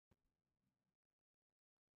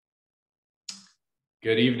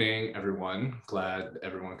Good evening, everyone. Glad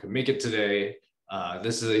everyone could make it today.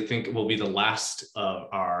 This is, I think, will be the last of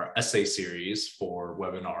our essay series for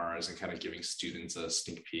webinars and kind of giving students a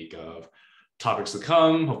sneak peek of topics to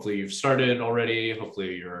come. Hopefully you've started already.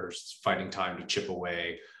 Hopefully you're finding time to chip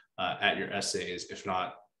away at your essays. If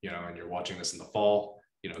not, and you're watching this in the fall,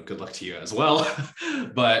 good luck to you as well.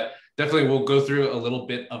 But definitely we'll go through a little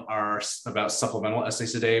bit of about supplemental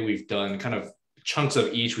essays today. We've done kind of chunks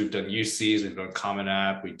of each. We've done UCs, we've done Common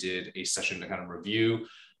App, we did a session to kind of review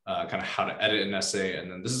kind of how to edit an essay.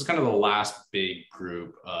 And then this is kind of the last big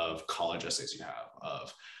group of college essays you have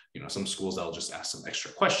of, some schools that'll just ask some extra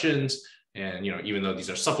questions. And, even though these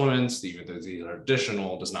are supplements, even though these are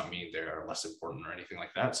additional, does not mean they're less important or anything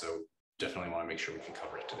like that. So definitely want to make sure we can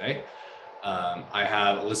cover it today. I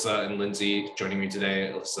have Alyssa and Lindsay joining me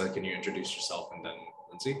today. Alyssa, can you introduce yourself, and then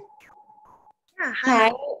Lindsay? Yeah, hi.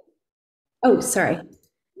 Hi. Oh, sorry.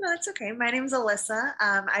 No, that's okay. My name's Alyssa.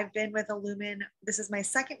 I've been with Illumin. This is my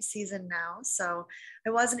second season now. So I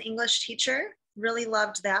was an English teacher, really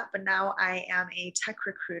loved that, but now I am a tech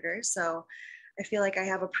recruiter. So I feel like I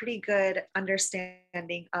have a pretty good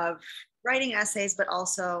understanding of writing essays, but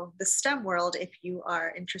also the STEM world if you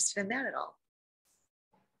are interested in that at all.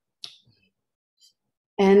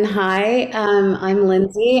 And hi, I'm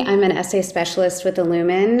Lindsay. I'm an essay specialist with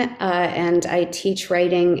Illumin, and I teach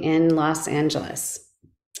writing in Los Angeles.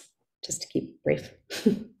 Just to keep brief.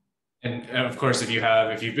 And of course, if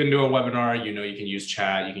you've been to a webinar, you can use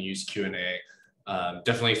chat, you can use Q&A.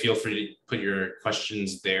 Definitely feel free to put your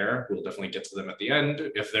questions there. We'll definitely get to them at the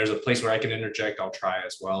end. If there's a place where I can interject, I'll try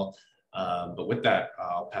as well. But with that,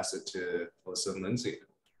 I'll pass it to Alyssa and Lindsay.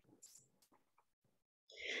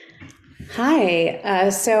 Hi,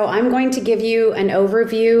 so I'm going to give you an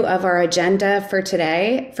overview of our agenda for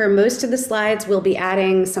today. For most of the slides, we'll be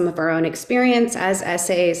adding some of our own experience as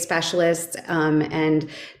essay specialists and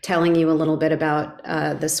telling you a little bit about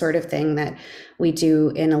the sort of thing that we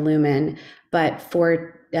do in Illumin. But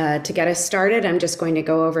to get us started, I'm just going to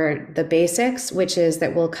go over the basics, which is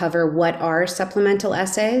that we'll cover what are supplemental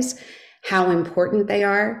essays, how important they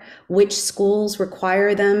are, which schools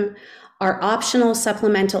require them. Are optional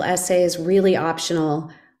supplemental essays really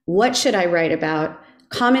optional? What should I write about?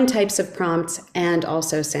 Common types of prompts, and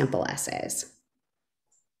also sample essays.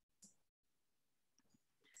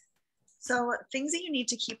 So things that you need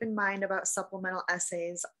to keep in mind about supplemental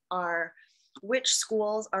essays are which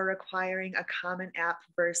schools are requiring a Common App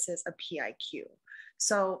versus a PIQ.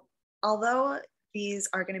 So although these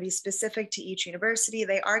are going to be specific to each university,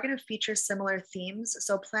 they are going to feature similar themes.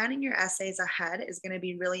 So planning your essays ahead is going to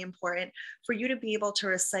be really important for you to be able to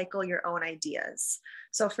recycle your own ideas.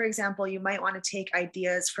 So for example, you might want to take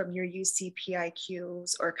ideas from your UC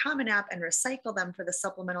PIQs or Common App and recycle them for the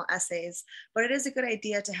supplemental essays. But it is a good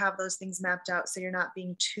idea to have those things mapped out so you're not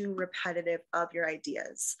being too repetitive of your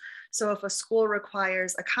ideas. So if a school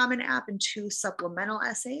requires a Common App and 2 supplemental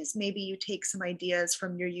essays, maybe you take some ideas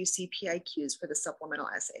from your UC PIQs for the supplemental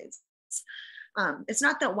essays. It's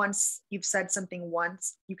not that once you've said something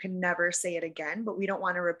once, you can never say it again, but we don't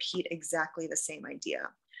want to repeat exactly the same idea.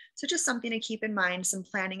 So just something to keep in mind. Some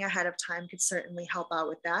planning ahead of time could certainly help out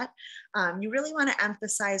with that. You really want to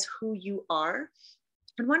emphasize who you are.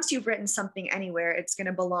 And once you've written something anywhere, it's going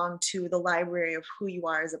to belong to the library of who you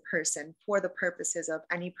are as a person for the purposes of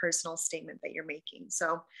any personal statement that you're making.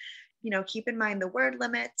 So, keep in mind the word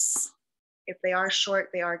limits. If they are short,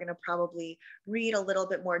 they are going to probably read a little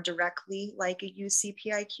bit more directly like a UC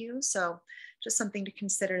PIQ. So just something to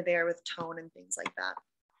consider there with tone and things like that.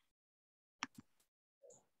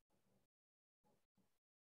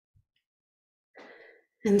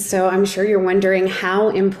 And so I'm sure you're wondering, how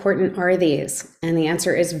important are these? And the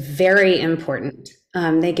answer is very important.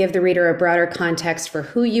 They give the reader a broader context for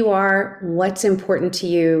who you are, what's important to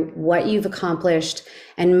you, what you've accomplished,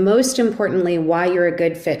 and most importantly, why you're a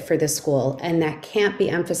good fit for this school. And that can't be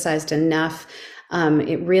emphasized enough.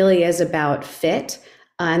 It really is about fit.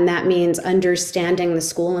 And that means understanding the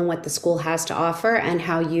school and what the school has to offer and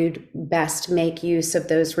how you'd best make use of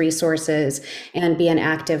those resources and be an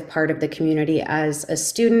active part of the community as a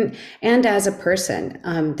student and as a person.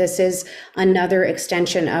 This is another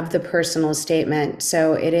extension of the personal statement.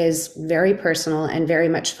 So it is very personal and very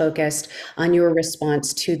much focused on your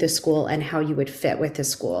response to the school and how you would fit with the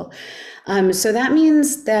school. So that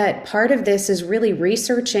means that part of this is really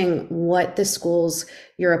researching what the schools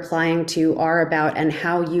you're applying to are about and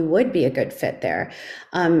how you would be a good fit there.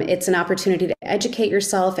 It's an opportunity to educate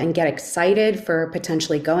yourself and get excited for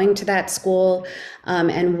potentially going to that school,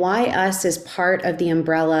 and why us is part of the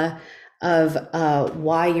umbrella of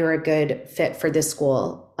why you're a good fit for this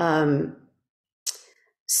school.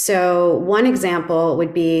 So one example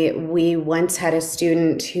would be we once had a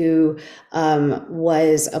student who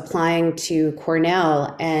was applying to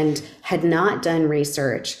Cornell and had not done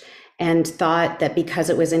research and thought that because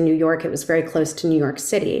it was in New York, it was very close to New York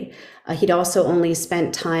City. He'd also only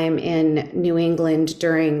spent time in New England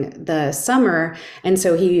during the summer, and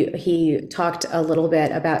so he talked a little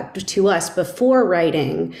bit about to us before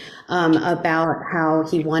writing about how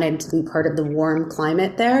he wanted to be part of the warm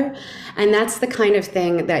climate there. And that's the kind of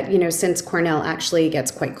thing that, since Cornell actually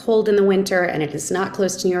gets quite cold in the winter and it is not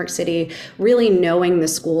close to New York City, really knowing the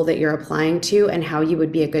school that you're applying to and how you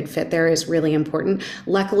would be a good fit there is really important.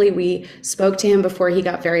 Luckily, we spoke to him before he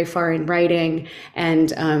got very far in writing,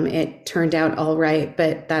 and it turned out all right.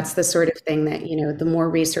 But that's the sort of thing that, the more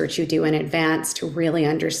research you do in advance to really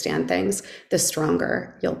understand things, the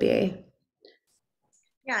stronger you'll be.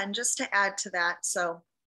 Yeah, and just to add to that, so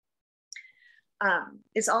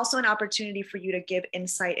it's also an opportunity for you to give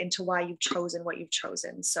insight into why you've chosen what you've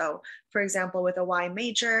chosen. So, for example, with a Y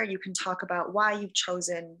major, you can talk about why you've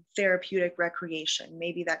chosen therapeutic recreation.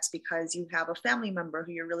 Maybe that's because you have a family member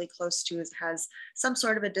who you're really close to has some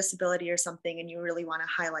sort of a disability or something, and you really want to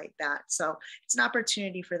highlight that. So it's an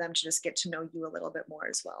opportunity for them to just get to know you a little bit more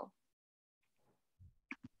as well.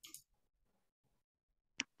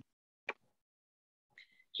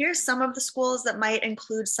 Here's some of the schools that might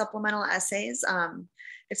include supplemental essays.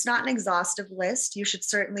 It's not an exhaustive list. You should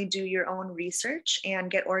certainly do your own research and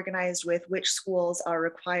get organized with which schools are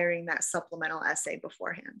requiring that supplemental essay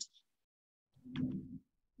beforehand.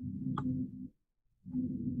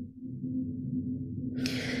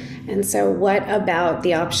 And so what about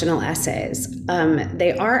the optional essays?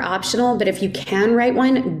 They are optional, but if you can write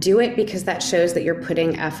one, do it, because that shows that you're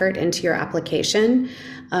putting effort into your application.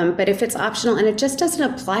 But if it's optional and it just doesn't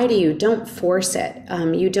apply to you, don't force it.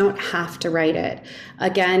 You don't have to write it.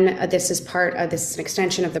 Again, this is an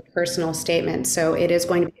extension of the personal statement. So it is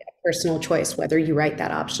going to be a personal choice whether you write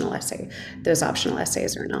that optional essay, those optional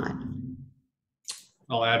essays or not.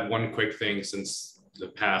 I'll add one quick thing. Since the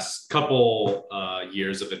past couple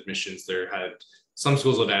years of admissions, some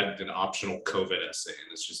schools have added an optional COVID essay.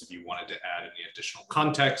 And it's just if you wanted to add any additional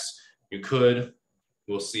context, you could.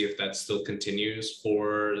 We'll see if that still continues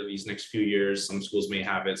for these next few years. Some schools may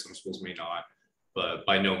have it, some schools may not, but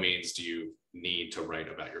by no means do you need to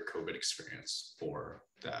write about your COVID experience for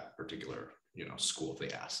that particular, school if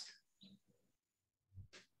they ask.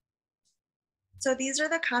 So these are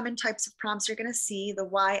the common types of prompts you're going to see: the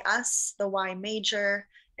why us, the why major,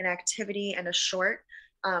 an activity, and a short.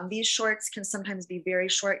 These shorts can sometimes be very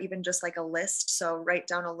short, even just like a list. So write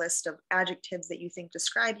down a list of adjectives that you think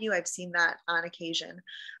describe you. I've seen that on occasion.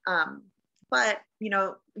 But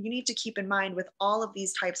you need to keep in mind with all of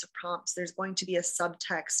these types of prompts, there's going to be a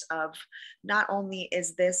subtext of not only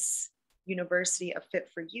is this university a fit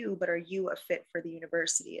for you, but are you a fit for the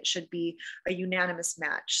university? It should be a unanimous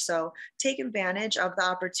match. So take advantage of the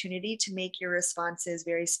opportunity to make your responses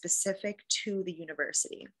very specific to the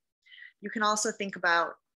university. You can also think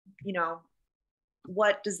about,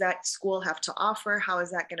 what does that school have to offer? How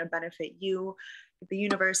is that going to benefit you? If the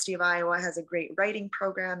University of Iowa has a great writing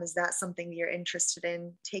program, is that something that you're interested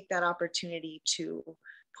in? Take that opportunity to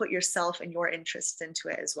put yourself and your interests into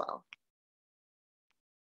it as well.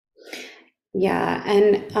 Yeah,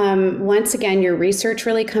 and once again, your research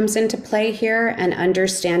really comes into play here, and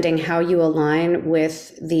understanding how you align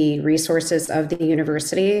with the resources of the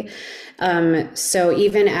university. So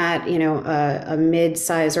even at a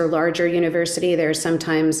mid-size or larger university, there are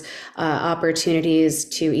sometimes opportunities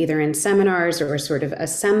to, either in seminars or sort of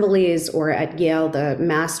assemblies, or at Yale, the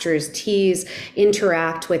master's teas,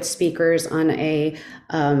 interact with speakers on a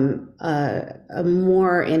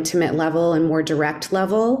more intimate level and more direct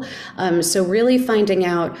level. So really finding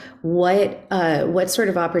out what sort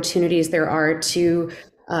of opportunities there are to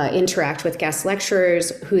interact with guest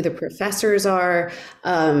lecturers, who the professors are,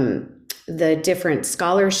 the different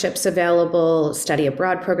scholarships available, study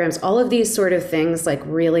abroad programs, all of these sort of things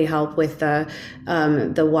really help with the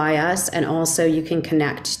why us, and also you can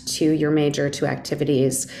connect to your major, to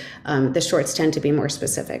activities. The shorts tend to be more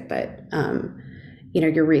specific, but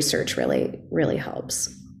your research really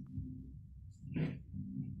helps.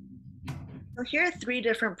 So here are 3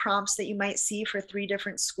 different prompts that you might see for 3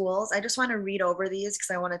 different schools. I just want to read over these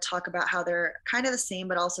because I want to talk about how they're kind of the same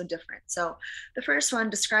but also different. So the first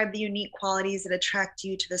one: describe the unique qualities that attract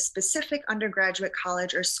you to the specific undergraduate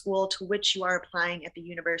college or school to which you are applying at the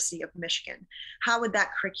University of Michigan. How would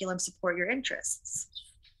that curriculum support your interests?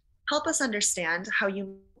 Help us understand how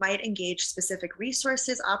you might engage specific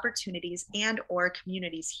resources, opportunities, and/or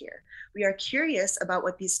communities here. We are curious about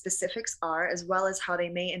what these specifics are, as well as how they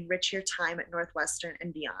may enrich your time at Northwestern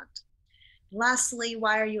and beyond. Lastly,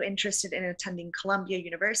 why are you interested in attending Columbia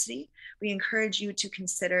University? We encourage you to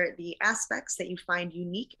consider the aspects that you find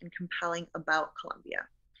unique and compelling about Columbia.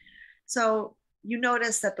 So you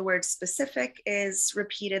notice that the word specific is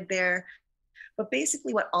repeated there, but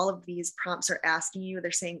basically what all of these prompts are asking you,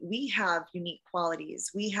 they're saying, we have unique qualities,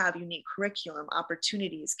 we have unique curriculum,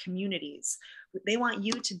 opportunities, communities. They want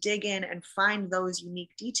you to dig in and find those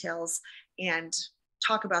unique details and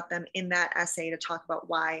talk about them in that essay to talk about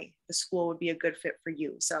why the school would be a good fit for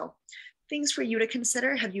you. So things for you to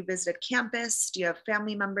consider: have you visited campus? Do you have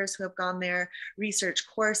family members who have gone there? Research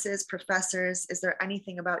courses, professors? Is there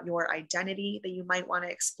anything about your identity that you might want to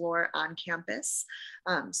explore on campus?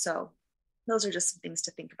 So those are just some things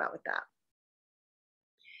to think about with that.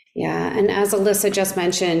 Yeah, and as Alyssa just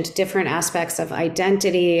mentioned, different aspects of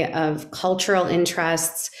identity, of cultural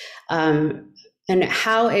interests, and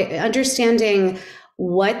how understanding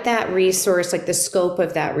what that resource, like the scope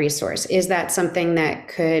of that resource, is that something that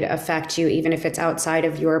could affect you, even if it's outside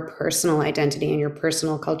of your personal identity and your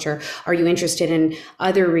personal culture? Are you interested in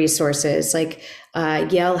other resources? Like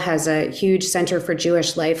Yale has a huge Center for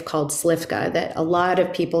Jewish Life called Slivka that a lot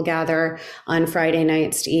of people gather on Friday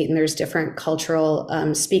nights to eat, and there's different cultural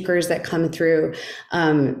speakers that come through.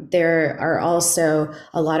 There are also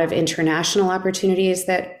a lot of international opportunities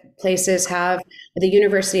that places have. The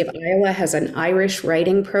University of Iowa has an Irish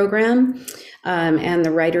writing program and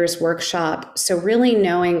the Writers Workshop. So really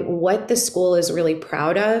knowing what the school is really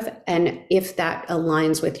proud of and if that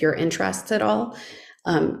aligns with your interests at all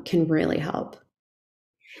can really help.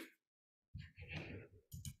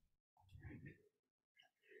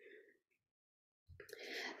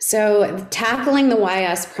 So tackling the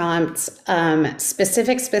YS prompts,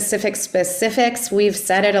 specifics, we've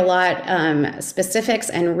said it a lot, specifics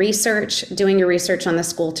and research, doing your research on the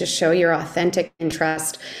school to show your authentic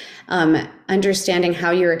interest, understanding how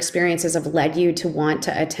your experiences have led you to want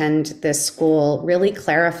to attend this school, really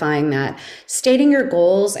clarifying that, stating your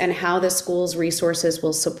goals and how the school's resources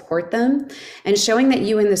will support them, and showing that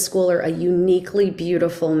you and the school are a uniquely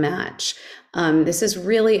beautiful match. This is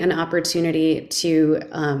really an opportunity to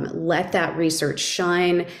let that research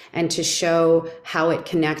shine and to show how it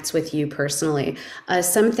connects with you personally.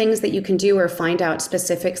 Some things that you can do are find out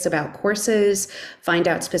specifics about courses, find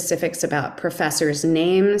out specifics about professors'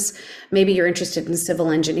 names. Maybe you're interested in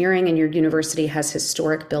civil engineering and your university has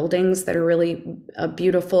historic buildings that are really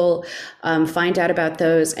beautiful. Find out about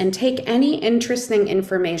those and take any interesting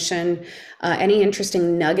information, any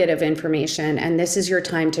interesting nugget of information, and this is your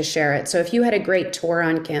time to share it. So if you had a great tour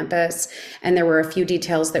on campus and there were a few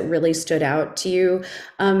details that really stood out to you,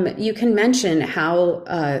 you can mention how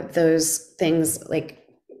those things like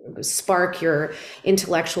spark your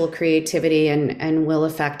intellectual creativity and will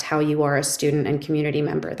affect how you are a student and community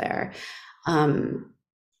member there.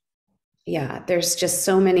 Yeah, there's just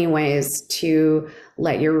so many ways to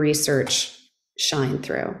let your research shine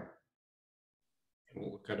through.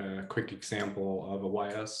 We'll look at a quick example of a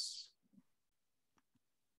YS.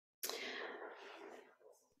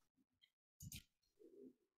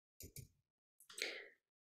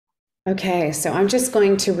 Okay, so I'm just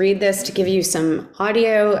going to read this to give you some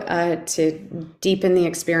audio to deepen the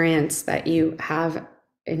experience that you have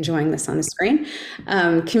enjoying this on the screen.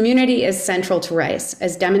 Community is central to Rice,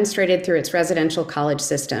 as demonstrated through its residential college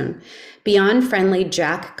system. Beyond friendly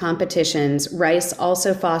JAC competitions, Rice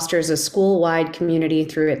also fosters a school-wide community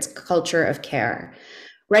through its culture of care.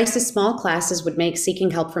 Rice's small classes would make seeking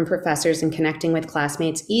help from professors and connecting with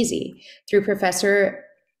classmates easy. Through Professor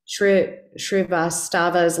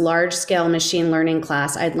Shrivastava's large-scale machine learning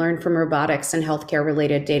class, I'd learned from robotics and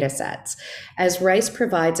healthcare-related data sets. As Rice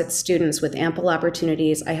provides its students with ample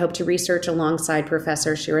opportunities, I hope to research alongside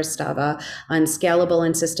Professor Shrivastava on scalable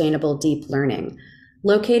and sustainable deep learning.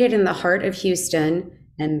 Located in the heart of Houston,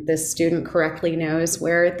 and this student correctly knows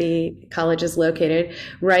where the college is located,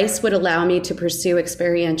 Rice would allow me to pursue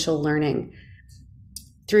experiential learning.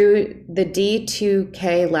 Through the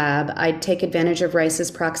D2K lab, I'd take advantage of Rice's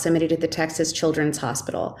proximity to the Texas Children's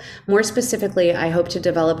Hospital. More specifically, I hope to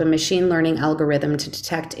develop a machine learning algorithm to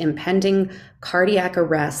detect impending cardiac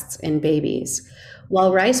arrests in babies.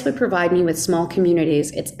 While Rice would provide me with small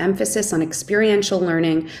communities, its emphasis on experiential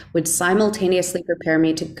learning would simultaneously prepare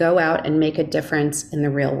me to go out and make a difference in the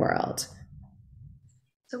real world.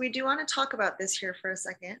 So we do want to talk about this here for a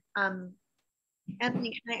second.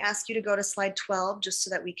 Anthony, can I ask you to go to slide 12 just so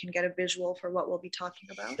that we can get a visual for what we'll be talking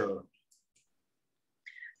about? Sure.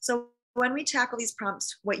 So when we tackle these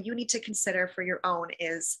prompts, what you need to consider for your own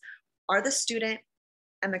is, are the student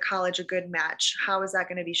and the college a good match? How is that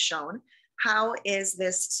going to be shown? How is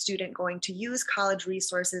this student going to use college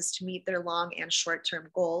resources to meet their long and short-term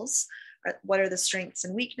goals? What are the strengths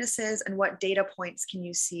and weaknesses, and what data points can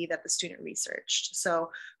you see that the student researched?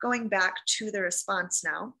 So going back to the response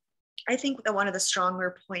now, I think that one of the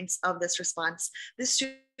stronger points of this response, this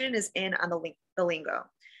student is in on the lingo.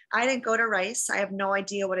 I didn't go to Rice. I have no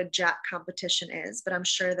idea what a JAC competition is, but I'm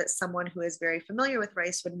sure that someone who is very familiar with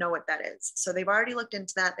Rice would know what that is. So they've already looked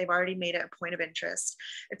into that. They've already made it a point of interest.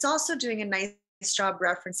 It's also doing a nice job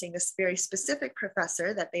referencing this very specific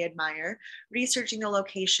professor that they admire, researching the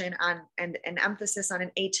location on and an emphasis on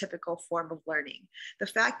an atypical form of learning. The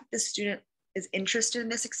fact that the student is interested in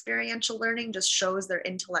this experiential learning just shows their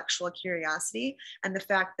intellectual curiosity and the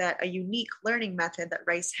fact that a unique learning method that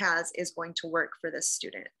Rice has is going to work for this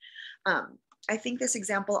student. I think this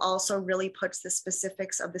example also really puts the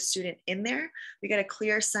specifics of the student in there. We get a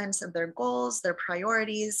clear sense of their goals, their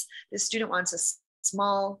priorities. The student wants a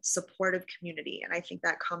small, supportive community, and I think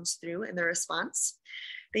that comes through in the response.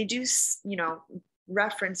 They do,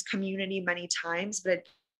 reference community many times, but it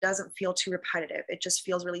doesn't feel too repetitive. It just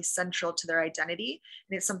feels really central to their identity,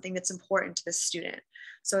 and it's something that's important to the student.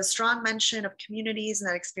 So a strong mention of communities and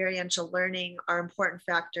that experiential learning are important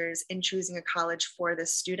factors in choosing a college for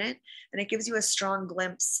this student. And it gives you a strong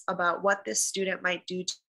glimpse about what this student might do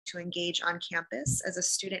to engage on campus as a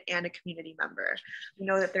student and a community member. We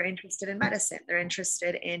know that they're interested in medicine. They're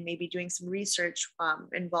interested in maybe doing some research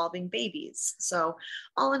involving babies. So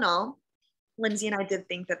all in all, Lindsay and I did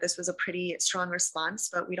think that this was a pretty strong response,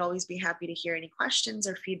 but we'd always be happy to hear any questions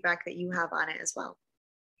or feedback that you have on it as well.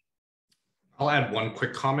 I'll add one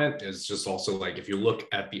quick comment. Is just also like, if you look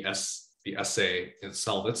at the essay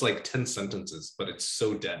itself, it's like 10 sentences, but it's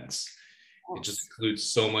so dense. It just includes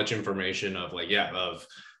so much information of of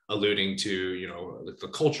alluding to, the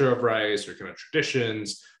culture of Rice or kind of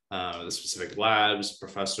traditions, the specific labs,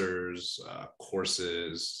 professors,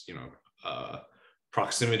 courses,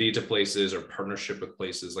 proximity to places or partnership with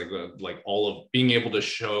places, like all of being able to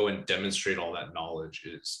show and demonstrate all that knowledge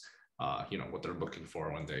is what they're looking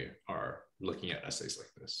for when they are looking at essays like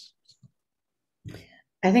this.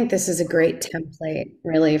 I think this is a great template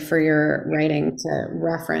really for your writing to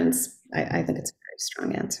reference. I think it's a very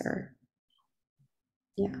strong answer.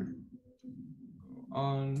 Yeah.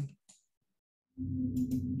 On.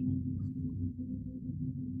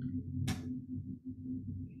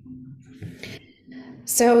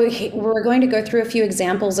 So we're going to go through a few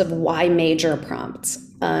examples of why major prompts.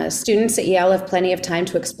 Students at Yale have plenty of time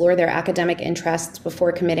to explore their academic interests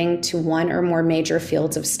before committing to one or more major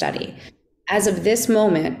fields of study. As of this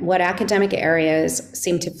moment, what academic areas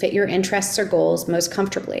seem to fit your interests or goals most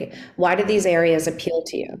comfortably? Why do these areas appeal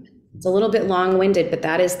to you? It's a little bit long-winded, but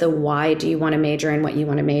that is the why do you want to major in what you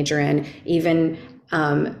want to major in, even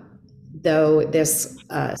though this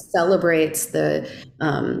celebrates the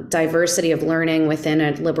diversity of learning within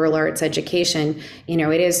a liberal arts education,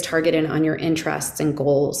 it is targeted on your interests and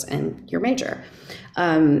goals and your major.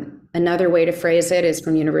 Another way to phrase it is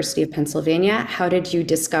from University of Pennsylvania. How did you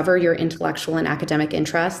discover your intellectual and academic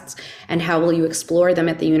interests, and how will you explore them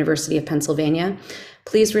at the University of Pennsylvania?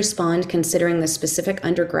 Please respond considering the specific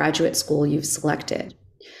undergraduate school you've selected.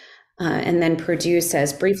 And then Purdue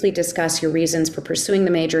says, briefly discuss your reasons for pursuing the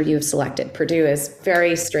major you've selected. Purdue is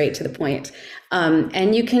very straight to the point.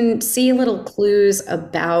 And you can see little clues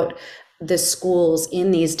about the schools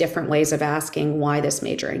in these different ways of asking why this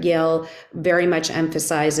major. Yale very much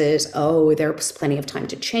emphasizes, there's plenty of time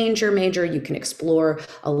to change your major. You can explore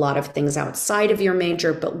a lot of things outside of your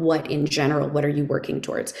major, but what in general, what are you working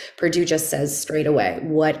towards? Purdue just says straight away,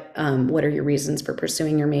 what are your reasons for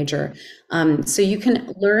pursuing your major? So you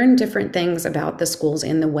can learn different things about the schools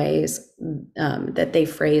in the ways that they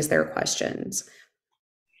phrase their questions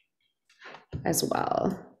as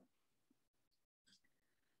well.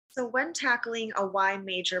 So when tackling a why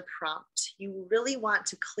major prompt, you really want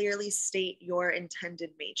to clearly state your intended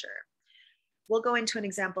major. We'll go into an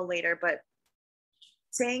example later, but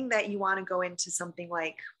saying that you want to go into something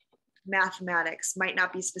like mathematics might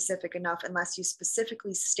not be specific enough unless you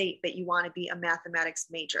specifically state that you want to be a mathematics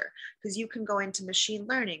major, because you can go into machine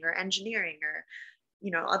learning or engineering or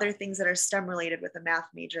other things that are STEM related with a math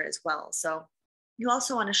major as well. So You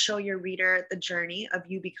also want to show your reader the journey of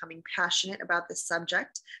you becoming passionate about this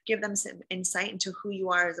subject, give them some insight into who you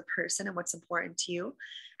are as a person and what's important to you,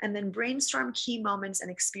 and then brainstorm key moments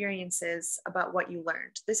and experiences about what you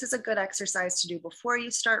learned. This is a good exercise to do before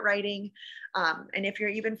you start writing, and if you're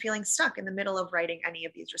even feeling stuck in the middle of writing any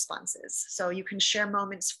of these responses. So you can share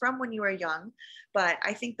moments from when you were young, but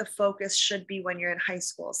I think the focus should be when you're in high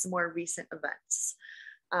school, some more recent events.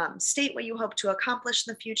 State what you hope to accomplish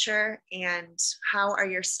in the future and how are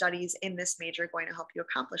your studies in this major going to help you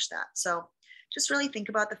accomplish that. So just really think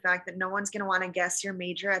about the fact that no one's going to want to guess your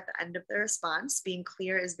major at the end of the response. Being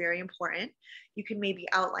clear is very important. You can maybe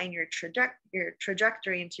outline your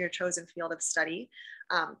trajectory into your chosen field of study.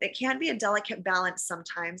 It can be a delicate balance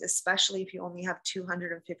sometimes, especially if you only have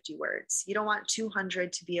 250 words. You don't want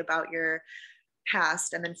 200 to be about your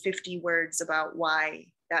past and then 50 words about why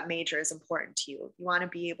that major is important to you. You want to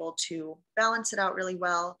be able to balance it out really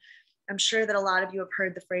well. I'm sure that a lot of you have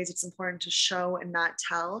heard the phrase, it's important to show and not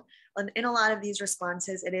tell. And in a lot of these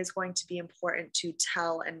responses, it is going to be important to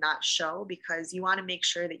tell and not show, because you want to make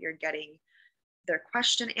sure that you're getting their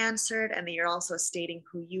question answered and that you're also stating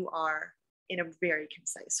who you are in a very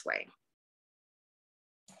concise way.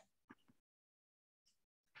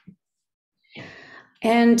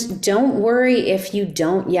 And don't worry if you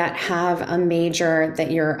don't yet have a major that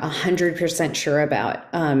you're 100% sure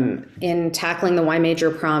about. In tackling the why major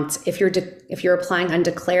prompts, if you're applying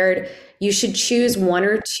undeclared, you should choose one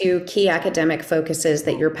or two key academic focuses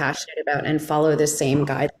that you're passionate about and follow the same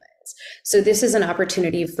guidelines. So this is an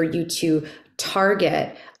opportunity for you to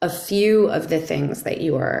target a few of the things that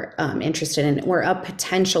you are interested in, or a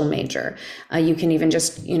potential major. You can even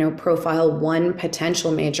just, profile one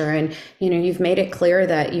potential major, and, you've made it clear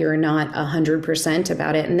that you're not 100%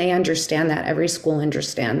 about it, and they understand that. Every school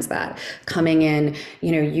understands that. Coming in,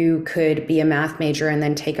 you could be a math major and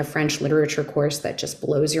then take a French literature course that just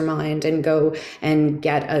blows your mind and go and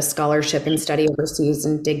get a scholarship and study overseas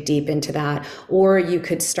and dig deep into that. Or you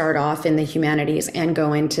could start off in the humanities and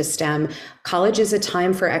go into STEM. College is a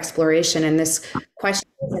time for exploration, and this question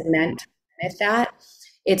isn't meant to limit that.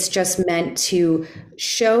 It's just meant to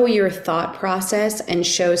show your thought process and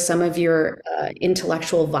show some of your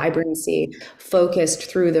intellectual vibrancy focused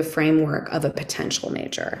through the framework of a potential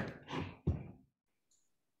major. One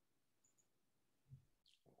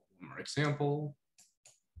more example.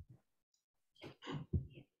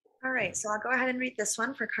 All right, so I'll go ahead and read this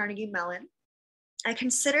one for Carnegie Mellon. I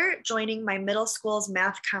consider joining my middle school's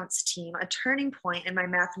math counts team a turning point in my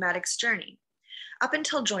mathematics journey. Up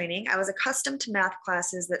until joining, I was accustomed to math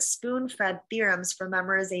classes that spoon-fed theorems for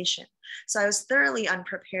memorization, so I was thoroughly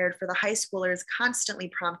unprepared for the high schoolers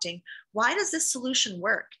constantly prompting, why does this solution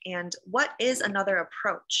work? And what is another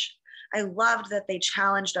approach? I loved that they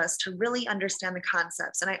challenged us to really understand the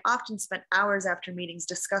concepts, and I often spent hours after meetings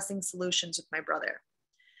discussing solutions with my brother.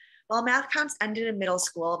 While math counts ended in middle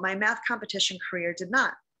school, my math competition career did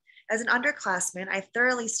not. As an underclassman, I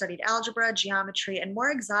thoroughly studied algebra, geometry, and more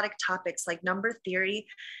exotic topics like number theory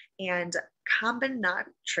and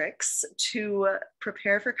combinatorics to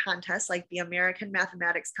prepare for contests like the American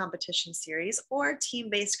Mathematics Competition Series or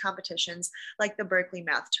team-based competitions like the Berkeley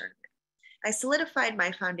Math Tournament. I solidified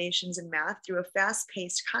my foundations in math through a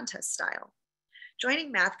fast-paced contest style.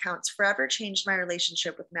 Joining math counts forever changed my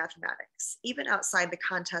relationship with mathematics, even outside the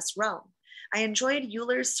contest realm. I enjoyed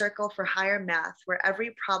Euler's circle for higher math, where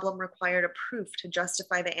every problem required a proof to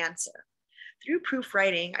justify the answer. Through proof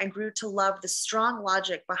writing, I grew to love the strong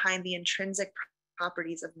logic behind the intrinsic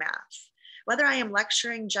properties of math. Whether I am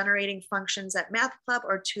lecturing, generating functions at math club,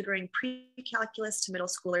 or tutoring pre-calculus to middle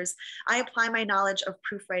schoolers, I apply my knowledge of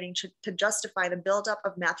proof writing to justify the buildup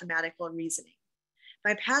of mathematical reasoning.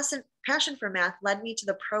 My passion for math led me to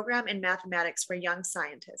the program in mathematics for young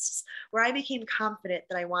scientists, where I became confident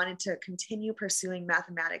that I wanted to continue pursuing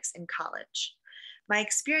mathematics in college. My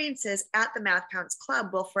experiences at the Math Counts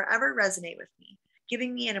Club will forever resonate with me,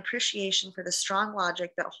 giving me an appreciation for the strong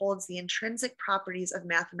logic that holds the intrinsic properties of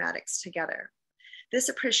mathematics together. This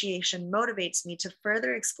appreciation motivates me to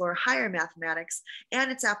further explore higher mathematics and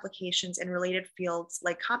its applications in related fields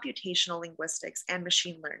like computational linguistics and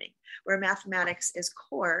machine learning, where mathematics is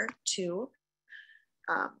core to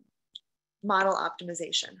model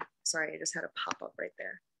optimization. Sorry, I just had a pop-up right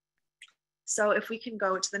there. So if we can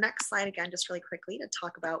go to the next slide again, just really quickly to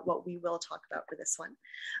talk about what we will talk about for this one.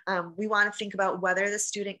 We want to think about whether the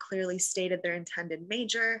student clearly stated their intended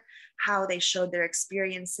major, how they showed their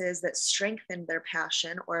experiences that strengthened their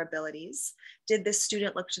passion or abilities. Did this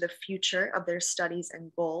student look to the future of their studies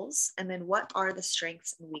and goals? And then what are the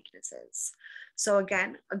strengths and weaknesses? So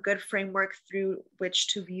again, a good framework through which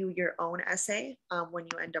to view your own essay when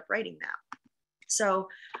you end up writing that. So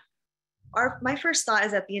my first thought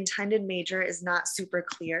is that the intended major is not super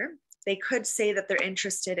clear. They could say that they're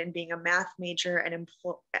interested in being a math major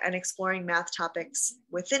and exploring math topics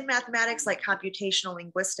within mathematics like computational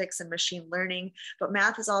linguistics and machine learning, but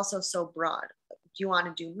math is also so broad. Do you want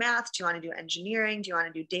to do math? Do you want to do engineering? Do you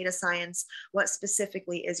want to do data science? What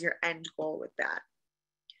specifically is your end goal with that?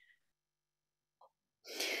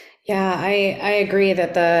 Yeah, I agree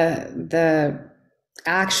that the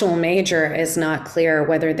actual major is not clear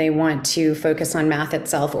whether they want to focus on math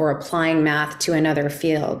itself or applying math to another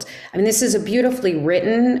field. I mean, this is a beautifully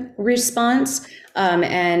written response,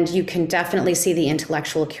 and you can definitely see the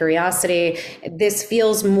intellectual curiosity. This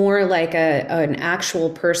feels more like an actual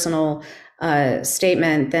personal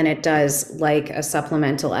statement than it does like a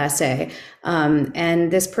supplemental essay. And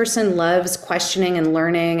this person loves questioning and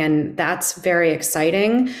learning, and that's very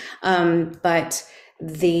exciting. But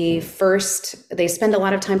they spend a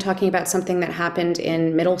lot of time talking about something that happened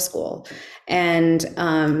in middle school, and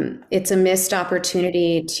it's a missed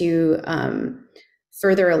opportunity to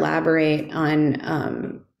further elaborate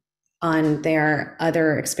on their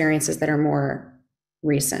other experiences that are more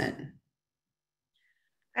recent.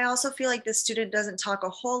 I also feel like the student doesn't talk a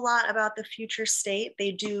whole lot about the future state.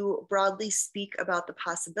 They do broadly speak about the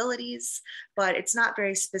possibilities, but it's not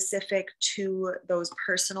very specific to those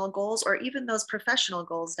personal goals or even those professional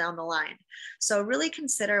goals down the line. So really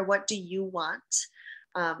consider, what do you want?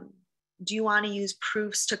 Do you want to use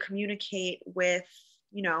proofs to communicate with,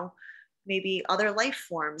 maybe other life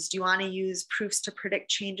forms? Do you want to use proofs to predict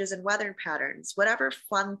changes in weather patterns? Whatever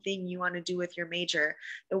fun thing you want to do with your major,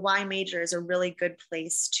 the why major is a really good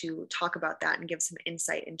place to talk about that and give some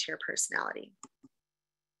insight into your personality.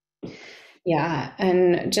 Yeah,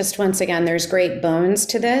 and just once again, there's great bones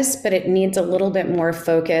to this, but it needs a little bit more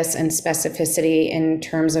focus and specificity in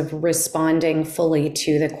terms of responding fully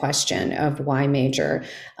to the question of why major.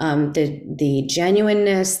 The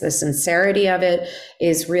genuineness, the sincerity of it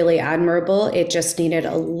is really admirable. It just needed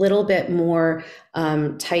a little bit more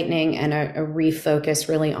tightening and a refocus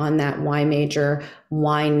really on that why major,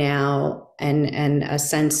 why now, and a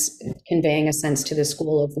sense, conveying a sense to the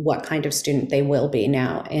school of what kind of student they will be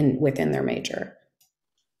now within their major.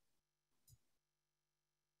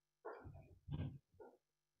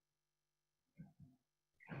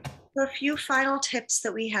 A few final tips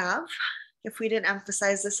that we have, if we didn't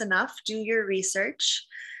emphasize this enough: do your research.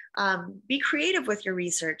 Be creative with your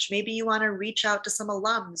research. Maybe you want to reach out to some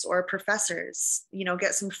alums or professors,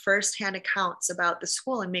 get some firsthand accounts about the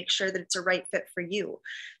school and make sure that it's a right fit for you.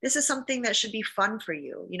 This is something that should be fun for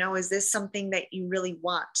you. Is this something that you really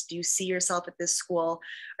want? Do you see yourself at this school?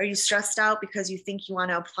 Are you stressed out because you think you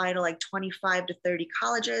want to apply to like 25 to 30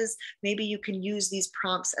 colleges? Maybe you can use these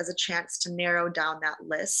prompts as a chance to narrow down that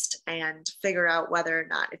list and figure out whether or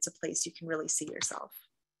not it's a place you can really see yourself.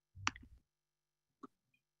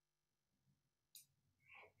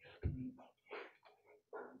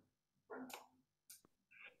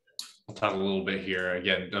 I'll talk a little bit here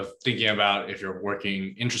again of thinking about, if you're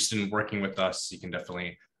interested in working with us, you can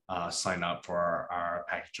definitely sign up for our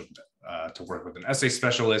package to work with an essay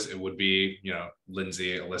specialist. It would be,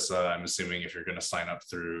 Lindsay, Alyssa, I'm assuming, if you're going to sign up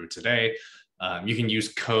through today. You can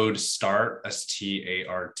use code START,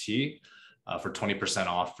 START, for 20%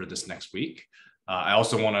 off for this next week. I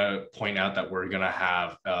also want to point out that we're going to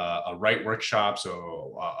have a write workshop,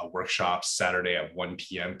 so a workshop Saturday at 1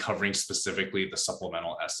 p.m. covering specifically the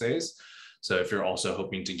supplemental essays. So if you're also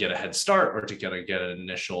hoping to get a head start or to get an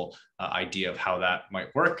initial idea of how that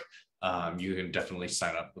might work, you can definitely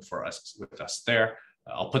sign up with us there.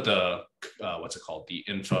 I'll put the the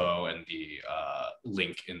info and the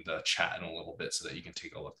link in the chat in a little bit so that you can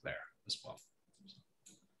take a look there as well.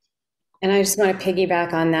 And I just want to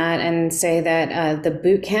piggyback on that and say that the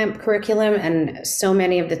bootcamp curriculum and so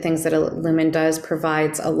many of the things that Lumen does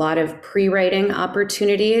provides a lot of pre-writing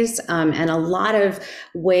opportunities and a lot of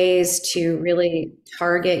ways to really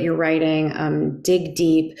target your writing, dig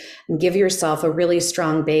deep, and give yourself a really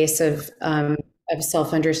strong base of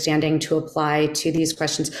self-understanding to apply to these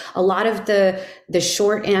questions. A lot of the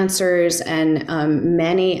short answers and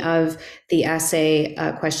many of the essay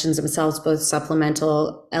questions themselves, both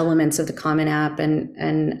supplemental elements of the Common App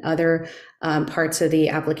and other parts of the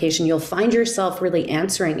application, you'll find yourself really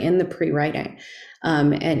answering in the pre-writing.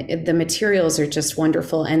 And the materials are just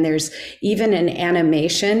wonderful. And there's even an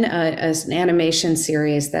animation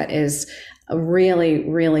series that is really,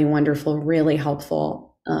 really wonderful, really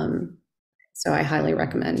helpful. So I highly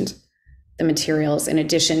recommend the materials, in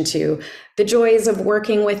addition to the joys of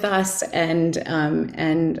working with us and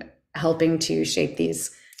helping to shape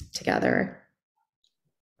these together.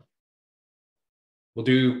 We'll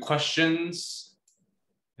do questions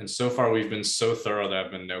And so far we've been so thorough that there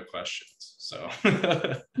have been no questions. So,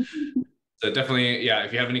 so definitely, yeah,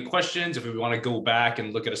 if you have any questions, if we want to go back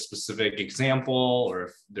and look at a specific example, or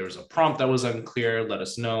if there's a prompt that was unclear, let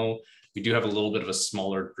us know. We do have a little bit of a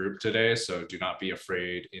smaller group today, so do not be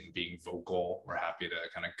afraid in being vocal. We're happy to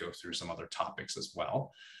kind of go through some other topics as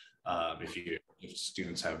well. If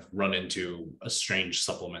students have run into a strange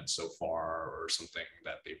supplement so far or something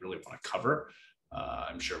that they really want to cover,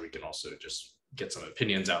 I'm sure we can also just get some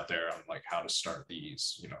opinions out there on like how to start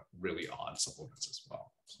these, you know, really odd supplements as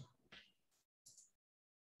well. So.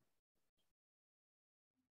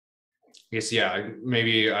 Yes, yeah,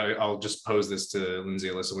 maybe I'll just pose this to Lindsay,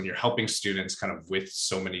 Alyssa. When you're helping students kind of with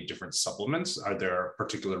so many different supplements, are there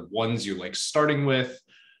particular ones you like starting with?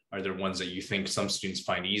 Are there ones that you think some students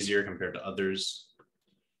find easier compared to others?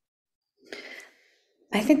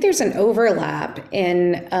 I think there's an overlap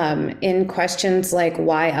in questions like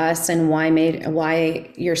why us and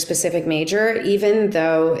why your specific major, even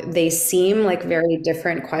though they seem like very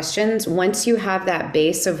different questions. Once you have that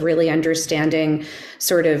base of really understanding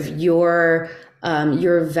sort of your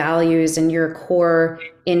values and your core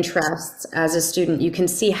interests as a student, you can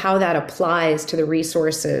see how that applies to the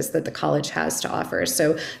resources that the college has to offer.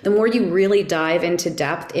 So the more you really dive into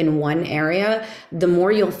depth in one area, the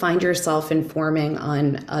more you'll find yourself informing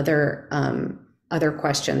on other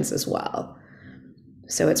questions as well.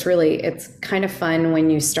 So it's kind of fun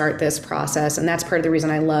when you start this process. And that's part of the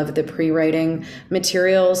reason I love the pre-writing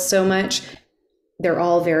materials so much. They're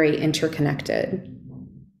all very interconnected.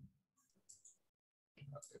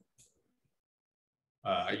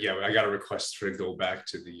 Yeah, I got a request to go back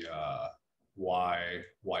to the why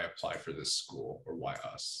apply for this school, or why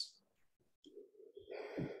us.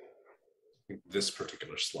 This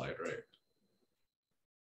particular slide, right?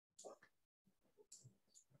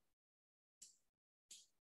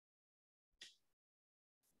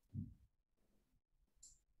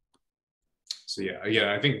 So yeah, again,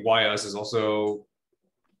 I think why us is also,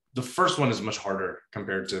 the first one is much harder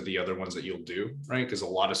compared to the other ones that you'll do, right? Because a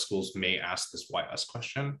lot of schools may ask this why us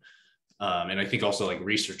question. And I think also like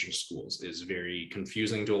researching schools is very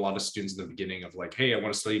confusing to a lot of students in the beginning of like, hey, I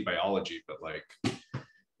want to study biology, but like,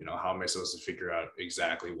 you know, how am I supposed to figure out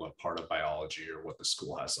exactly what part of biology or what the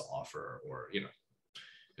school has to offer? Or, you know,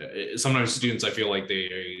 sometimes students, I feel like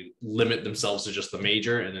they limit themselves to just the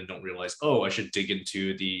major and then don't realize, oh, I should dig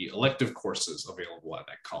into the elective courses available at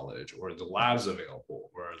that college, or the labs available,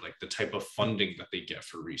 or like the type of funding that they get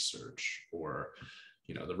for research, or,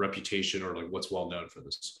 you know, the reputation, or like what's well known for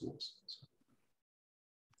the schools. So.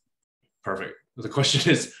 Perfect. The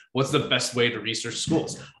question is, what's the best way to research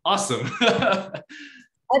schools? Awesome.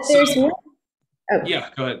 Yeah,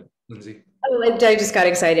 go ahead, Lindsay. Oh, I just got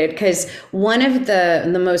excited because one of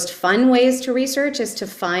the most fun ways to research is to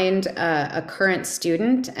find a current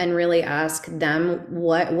student and really ask them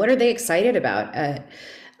what are they excited about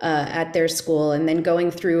at their school, and then going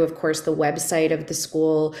through, of course, the website of the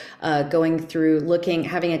school, going through,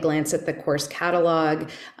 having a glance at the course catalog,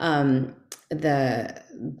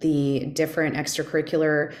 the different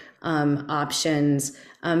extracurricular options.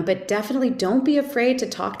 But definitely don't be afraid to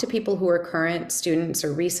talk to people who are current students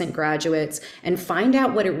or recent graduates and find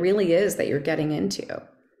out what it really is that you're getting into.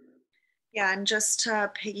 Yeah, and just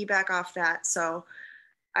to piggyback off that, so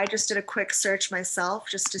I just did a quick search myself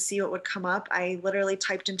just to see what would come up. I literally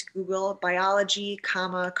typed into Google biology,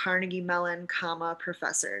 Carnegie Mellon,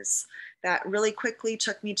 professors. That really quickly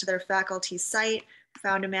took me to their faculty site,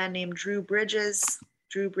 found a man named Drew Bridges,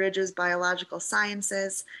 Biological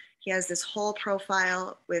Sciences. He has this whole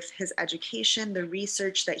profile with his education, the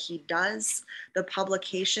research that he does, the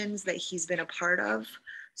publications that he's been a part of.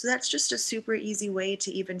 So that's just a super easy way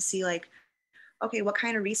to even see like, okay, what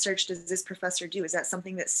kind of research does this professor do? Is that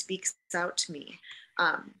something that speaks out to me?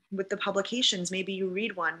 With the publications, maybe you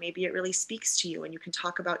read one, maybe it really speaks to you and you can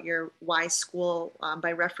talk about your why school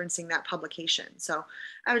by referencing that publication. So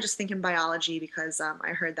I was just thinking biology because I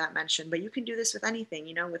heard that mentioned, but you can do this with anything,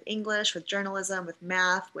 you know, with English, with journalism, with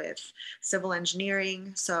math, with civil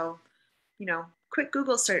engineering. So, you know, quick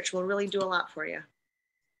Google search will really do a lot for you.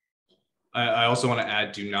 I also want to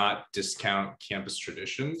add, do not discount campus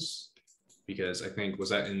traditions, because I think, was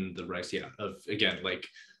that in the rights? Yeah, again, like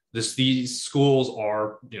these schools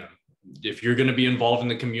are, you know, if you're going to be involved in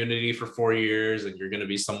the community for 4 years and you're going to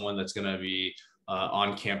be someone that's going to be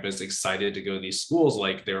on campus, excited to go to these schools.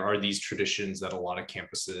 Like there are these traditions that a lot of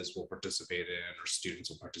campuses will participate in, or students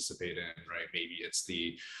will participate in, right? Maybe it's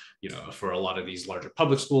the, for a lot of these larger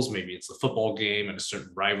public schools, maybe it's the football game and a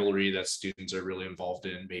certain rivalry that students are really involved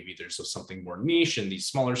in. Maybe there's something more niche in these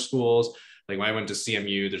smaller schools. Like when I went to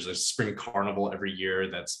CMU, there's a spring carnival every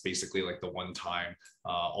year. That's basically like the one time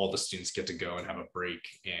all the students get to go and have a break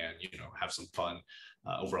and, have some fun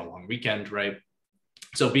over a long weekend, right?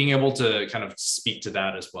 So being able to kind of speak to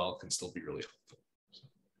that as well can still be really helpful.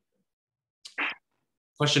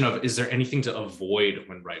 Question of, is there anything to avoid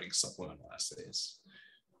when writing supplemental essays?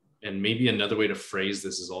 And maybe another way to phrase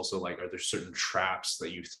this is also like, are there certain traps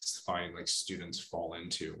that you find like students fall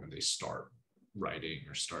into when they start writing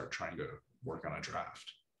or start trying to work on a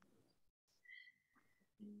draft?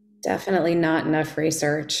 Definitely not enough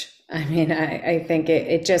research. I mean, I think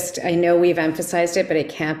it just, I know we've emphasized it, but it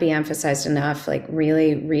can't be emphasized enough. Like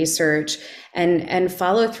really research and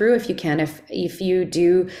follow through if you can. If you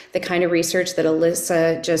do the kind of research that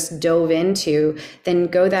Alyssa just dove into, then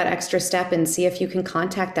go that extra step and see if you can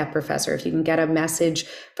contact that professor, if you can get a message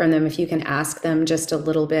from them, if you can ask them just a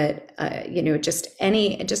little bit,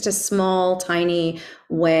 just a small, tiny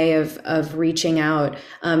way of reaching out.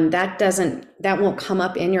 That won't come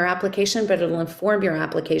up in your application, but it'll inform your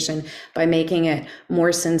application by making it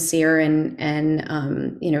more sincere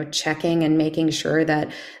and checking and making sure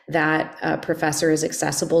that professor is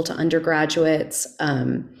accessible to undergraduates.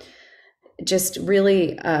 Just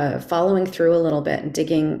really following through a little bit and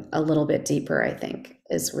digging a little bit deeper, I think,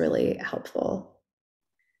 is really helpful.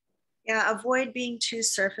 Yeah, avoid being too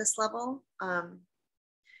surface level.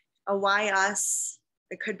 A why us.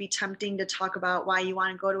 It could be tempting to talk about why you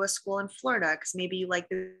want to go to a school in Florida because maybe you like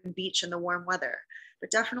the beach and the warm weather,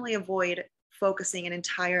 but definitely avoid focusing an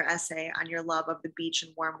entire essay on your love of the beach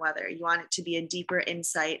and warm weather. You want it to be a deeper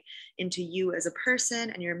insight into you as a person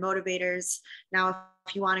and your motivators. Now,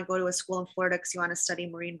 if you want to go to a school in Florida because you want to study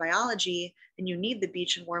marine biology and you need the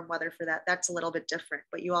beach and warm weather for that, that's a little bit different,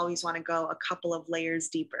 but you always want to go a couple of layers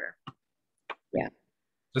deeper. Yeah.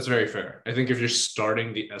 That's very fair. I think if you're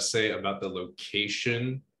starting the essay about the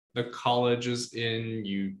location the college is in,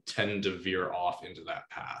 you tend to veer off into that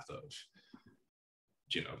path of,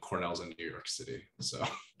 Cornell's in New York City. So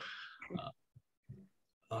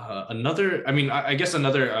I'll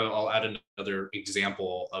add another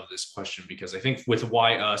example of this question, because I think with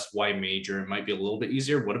why us, why major, it might be a little bit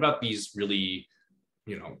easier. What about these really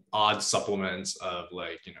odd supplements of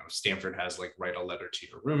Stanford has write a letter to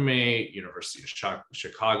your roommate. University of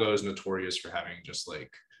Chicago is notorious for having just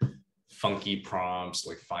funky prompts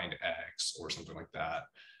like find X or something like that.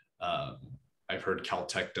 I've heard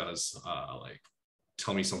Caltech does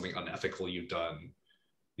tell me something unethical you've done.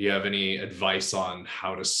 Do you have any advice on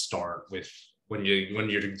how to start with when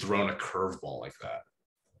you're thrown a curveball like that?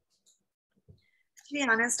 To be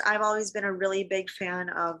honest, I've always been a really big fan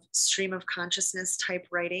of stream of consciousness type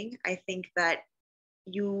writing. I think that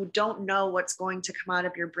you don't know what's going to come out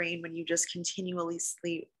of your brain when you just continually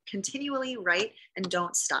write and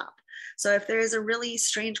don't stop. So if there is a really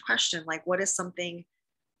strange question, like what is something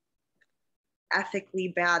ethically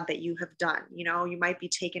bad that you have done, you might be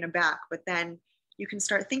taken aback, but then you can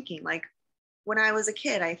start thinking when I was a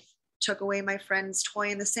kid, I took away my friend's toy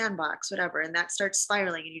in the sandbox, whatever, and that starts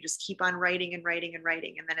spiraling and you just keep on writing and writing and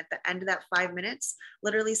writing. And then at the end of that 5 minutes,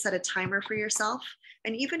 literally set a timer for yourself.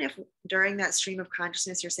 And even if during that stream of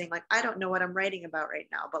consciousness, you're saying I don't know what I'm writing about right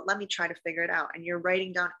now, but let me try to figure it out. And you're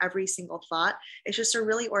writing down every single thought. It's just a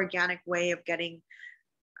really organic way of getting,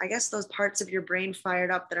 I guess, those parts of your brain fired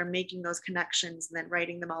up that are making those connections and then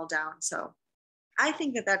writing them all down. So I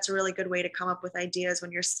think that that's a really good way to come up with ideas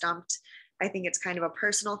when you're stumped. I think it's kind of a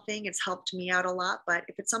personal thing. It's helped me out a lot, but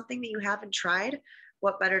if it's something that you haven't tried,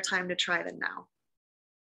 what better time to try than now?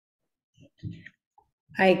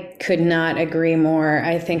 I could not agree more.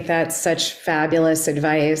 I think that's such fabulous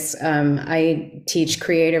advice. I teach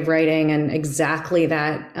creative writing and exactly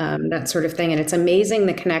that sort of thing. And it's amazing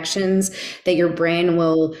the connections that your brain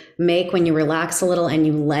will make when you relax a little and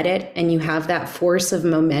you let it, and you have that force of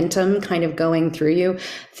momentum kind of going through you.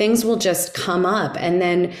 Things will just come up. And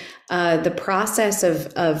then the process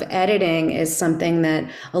of editing is something that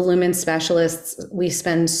Illumin specialists, we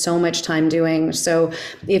spend so much time doing. So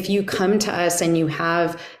if you come to us and you've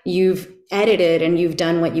edited and you've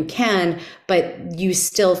done what you can, but you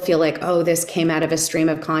still feel this came out of a stream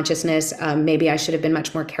of consciousness, maybe I should have been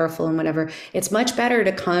much more careful and whatever, it's much better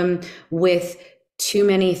to come with too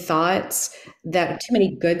many good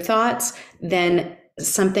thoughts than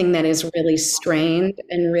something that is really strained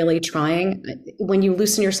and really trying, when you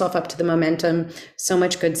loosen yourself up to the momentum, so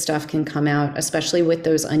much good stuff can come out, especially with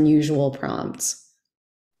those unusual prompts.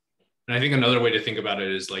 And I think another way to think about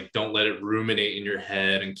it is like, don't let it ruminate in your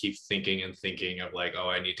head and keep thinking and thinking of like, oh,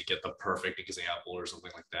 I need to get the perfect example or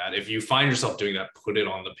something like that. If you find yourself doing that, put it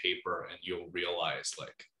on the paper and you'll realize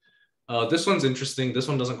like, this one's interesting. This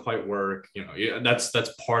one doesn't quite work. You know, that's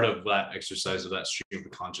part of that exercise of that stream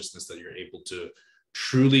of consciousness, that you're able to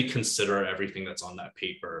truly consider everything that's on that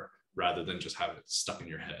paper rather than just have it stuck in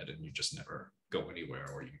your head and you just never go anywhere,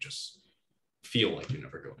 or you just feel like you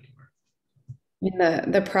never go anywhere.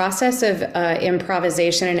 The process of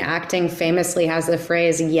improvisation and acting famously has the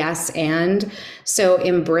phrase yes and. So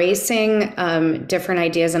embracing different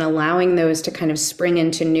ideas and allowing those to kind of spring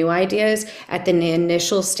into new ideas at the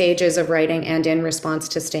initial stages of writing and in response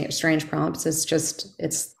to strange prompts is just,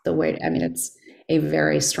 it's the way, I mean, it's a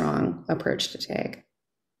very strong approach to take.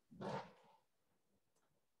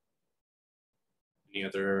 Any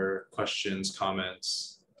other questions,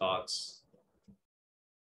 comments, thoughts?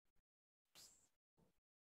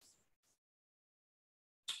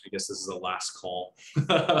 I guess this is the last call.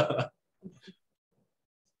 Otherwise,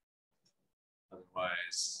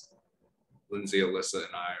 Lindsay, Alyssa,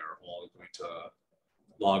 and I are all going to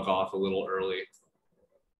log off a little early.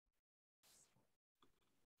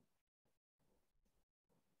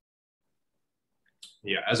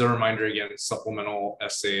 Yeah, as a reminder again, supplemental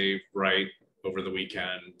essay write over the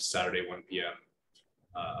weekend, Saturday, 1 p.m.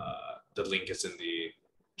 The link is in the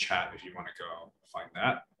chat if you want to go find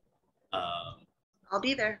that. I'll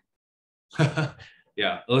be there.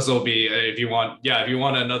 Yeah, Alyssa will be, if you want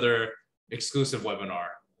another exclusive webinar,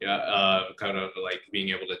 kind of like being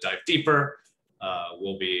able to dive deeper,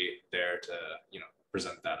 we'll be there to,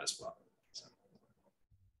 present that as well. So,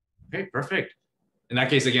 okay, perfect. In that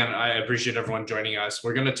case, again, I appreciate everyone joining us.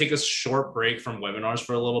 We're going to take a short break from webinars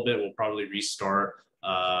for a little bit. We'll probably restart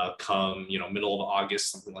come, middle of August,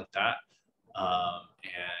 something like that. And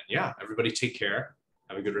yeah, everybody take care.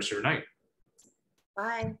 Have a good rest of your night.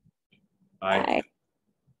 Bye. Bye. Bye.